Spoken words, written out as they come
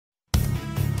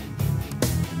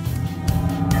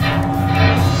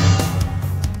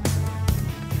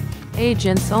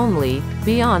Agents only,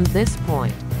 beyond this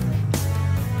point.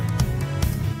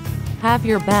 Have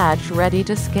your badge ready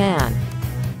to scan.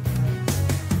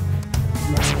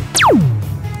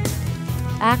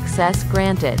 Access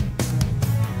granted.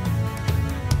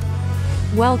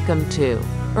 Welcome to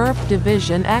Earp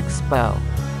Division Expo.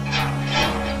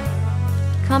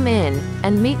 Come in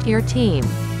and meet your team.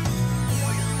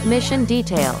 Mission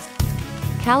details.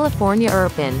 California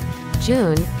Earpin,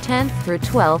 June 10th through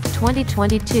 12th,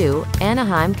 2022,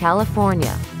 Anaheim,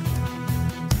 California.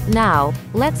 Now,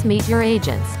 let's meet your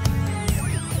agents.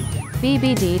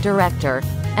 BBD Director,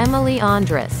 Emily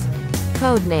Andras.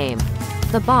 Codename,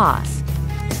 The Boss.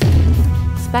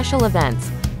 Special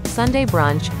events, Sunday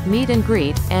brunch, meet and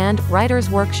greet, and writer's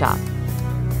workshop.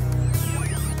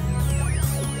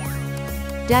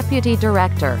 Deputy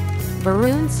Director,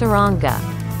 Varun Saranga.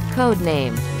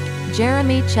 Codename,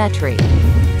 Jeremy Chetri.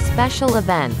 Special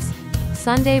events,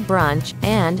 Sunday brunch,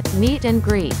 and meet and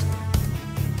greet.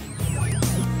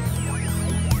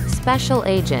 Special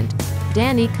Agent,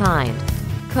 Dani Kind.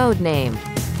 Codename,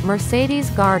 Mercedes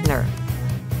Gardner.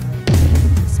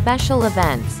 Special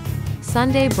events,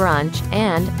 Sunday brunch,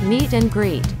 and meet and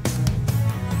greet.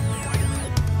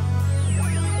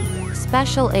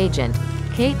 Special Agent,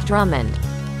 Kate Drummond.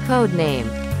 Codename,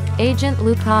 Agent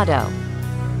Lucado.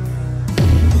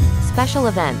 Special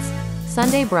events,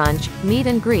 Sunday brunch, meet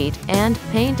and greet, and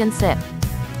paint and sip.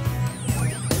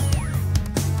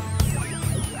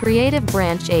 Creative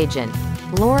Branch Agent,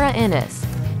 Lorra Innes.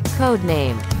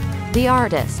 Codename, The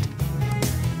Artist.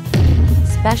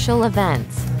 Special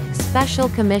events, Special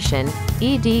Commission,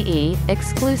 EDE,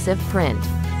 exclusive print.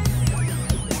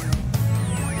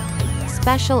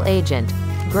 Special Agent,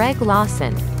 Greg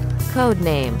Lawson.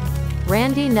 Codename,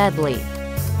 Randy Nedley.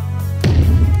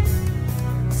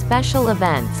 Special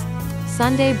events,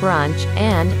 Sunday brunch,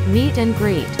 and meet and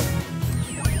greet.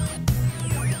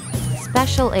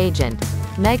 Special Agent,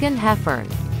 Meghan Heffern.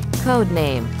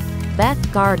 Codename, Beth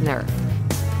Gardner.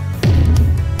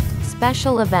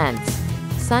 Special events,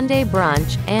 Sunday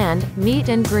brunch, and meet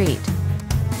and greet.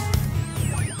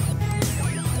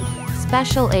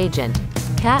 Special Agent,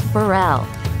 Kat Barrell.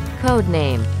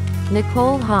 Codename,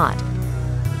 Nicole Hott.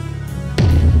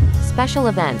 Special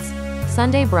events,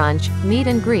 Sunday brunch, meet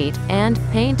and greet, and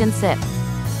paint and sip.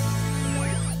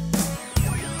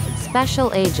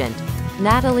 Special Agent,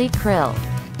 Natalie Krill.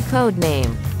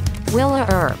 Codename, Wynonna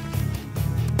Earp.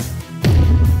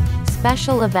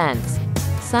 Special events,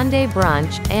 Sunday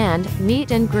brunch, and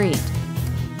meet and greet.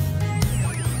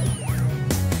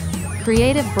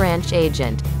 Creative Branch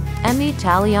Agent,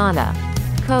 Taliana.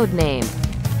 Codename,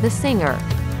 The Singer.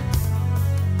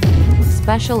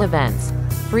 Special events,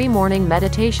 free morning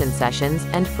meditation sessions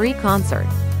and free concert.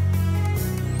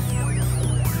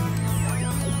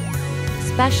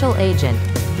 Special Agent,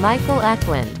 Michael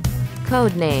Eklund.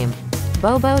 Codename,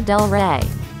 Bobo Del Rey.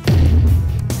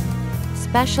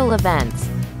 Special events,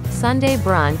 Sunday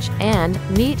brunch, and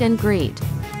meet and greet.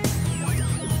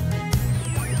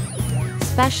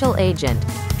 Special Agent,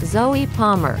 Zoie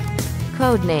Palmer.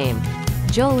 Codename,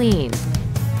 Jolene.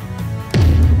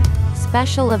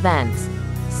 Special events,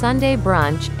 Sunday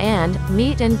brunch, and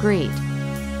meet and greet.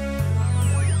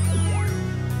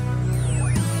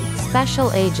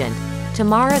 Special Agent,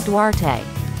 Tamara Duarte.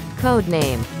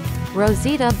 Codename,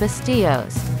 Rosita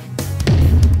Bastillos.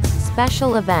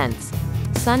 Special events,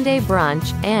 Sunday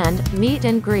brunch, and meet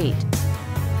and greet.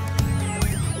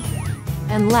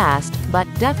 And last, but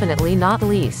definitely not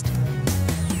least,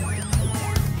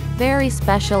 Very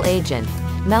Special Agent,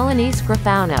 Melanie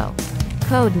Scrofano.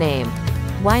 Codename,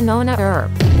 Wynonna Earp.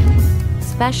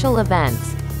 Special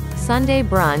events, Sunday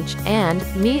brunch, and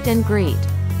meet and greet.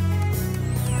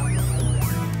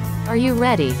 Are you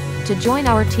ready to join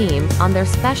our team on their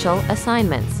special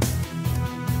assignments?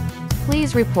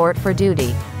 Please report for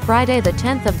duty Friday the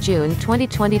 10th of June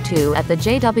 2022 at the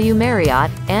JW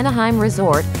Marriott, Anaheim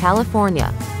Resort,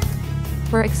 California.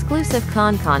 For exclusive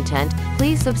content,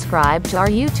 please subscribe to our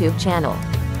YouTube channel.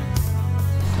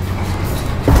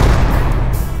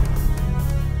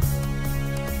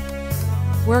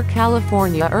 We're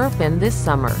California Earpin this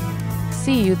summer.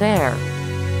 See you there.